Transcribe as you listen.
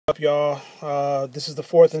y'all? This is the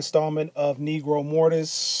fourth installment of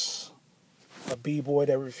NEGROMORTIS, a b-boy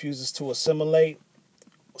that refuses to assimilate.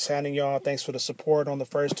 Signing y'all, thanks for the support on the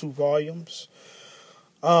first two volumes.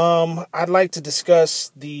 I'd like to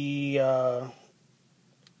discuss I'd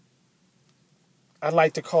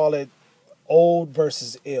like to call it old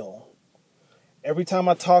versus ill. Every time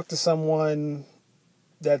I talk to someone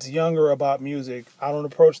that's younger about music, I don't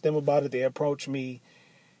approach them about it, they approach me.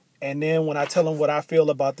 And then when I tell them what I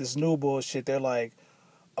feel about this new bullshit, they're like,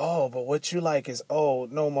 oh, but what you like is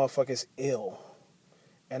old. No, motherfucker, it's ill.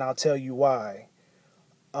 And I'll tell you why.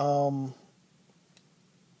 I'm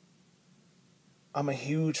a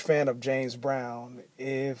huge fan of James Brown.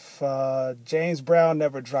 If James Brown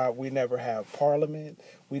never dropped, we never have Parliament.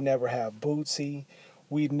 We never have Bootsy.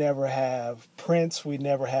 We'd never have Prince. We'd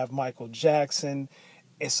never have Michael Jackson.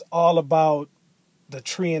 It's all about the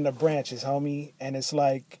tree and the branches, homie. And it's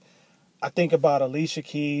like, I think about Alicia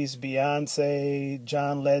Keys, Beyonce,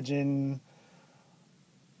 John Legend.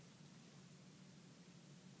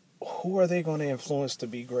 Who are they going to influence to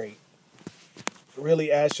be great?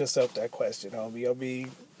 Really ask yourself that question, homie.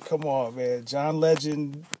 Come on, man. John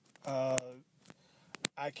Legend,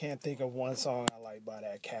 I can't think of one song I like by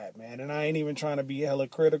that cat, man. And I ain't even trying to be hella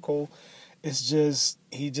critical. It's just,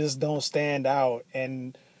 he just don't stand out.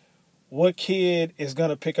 And what kid is going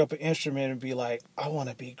to pick up an instrument and be like, I want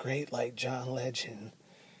to be great like John Legend?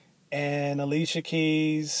 And Alicia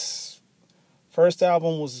Keys' first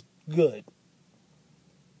album was good.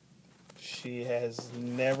 She has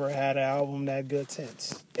never had an album that good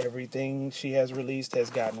since. Everything she has released has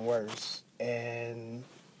gotten worse. And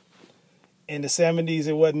in the 70s,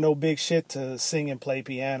 it wasn't no big shit to sing and play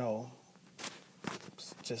piano.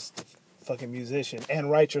 It's just a fucking musician. And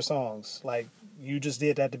write your songs. Like, you just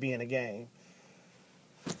did that to be in a game.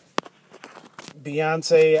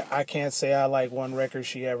 Beyonce, I can't say I like one record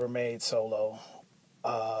she ever made solo.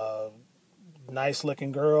 Nice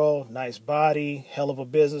looking girl, nice body, hell of a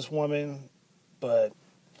businesswoman, but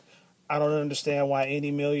I don't understand why any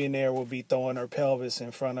millionaire would be throwing her pelvis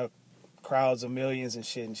in front of crowds of millions and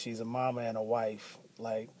shit, and she's a mama and a wife.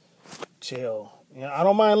 Like, chill. You know, I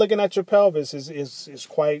don't mind looking at your pelvis. It's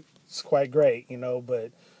quite great, you know,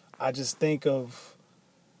 but I just think of,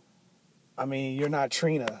 I mean, you're not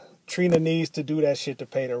Trina. Trina needs to do that shit to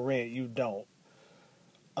pay the rent. You don't.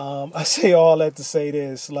 I say all that to say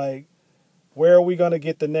this, like, where are we going to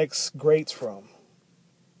get the next greats from?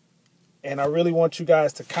 And I really want you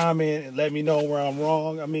guys to comment and let me know where I'm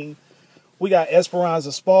wrong. I mean, we got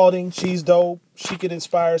Esperanza Spalding. She's dope. She could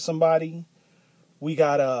inspire somebody. We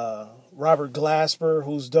got Robert Glasper,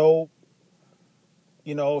 who's dope.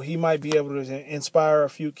 You know, he might be able to inspire a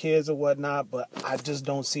few kids or whatnot, but I just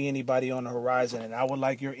don't see anybody on the horizon. And I would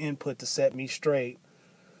like your input to set me straight.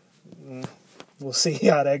 We'll see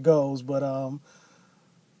how that goes. But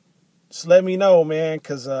just let me know, man,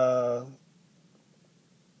 because,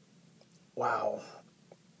 wow.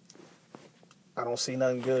 I don't see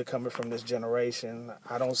nothing good coming from this generation.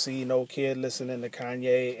 I don't see no kid listening to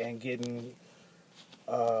Kanye and getting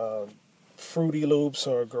Fruity Loops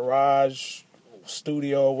or Garage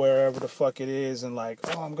Studio or wherever the fuck it is and like,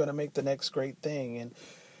 oh, I'm going to make the next great thing. And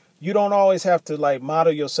you don't always have to like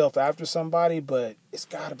model yourself after somebody, but it's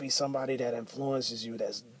got to be somebody that influences you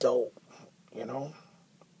that's dope, you know?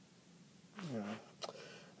 Yeah.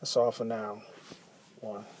 That's all for now.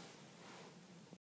 One.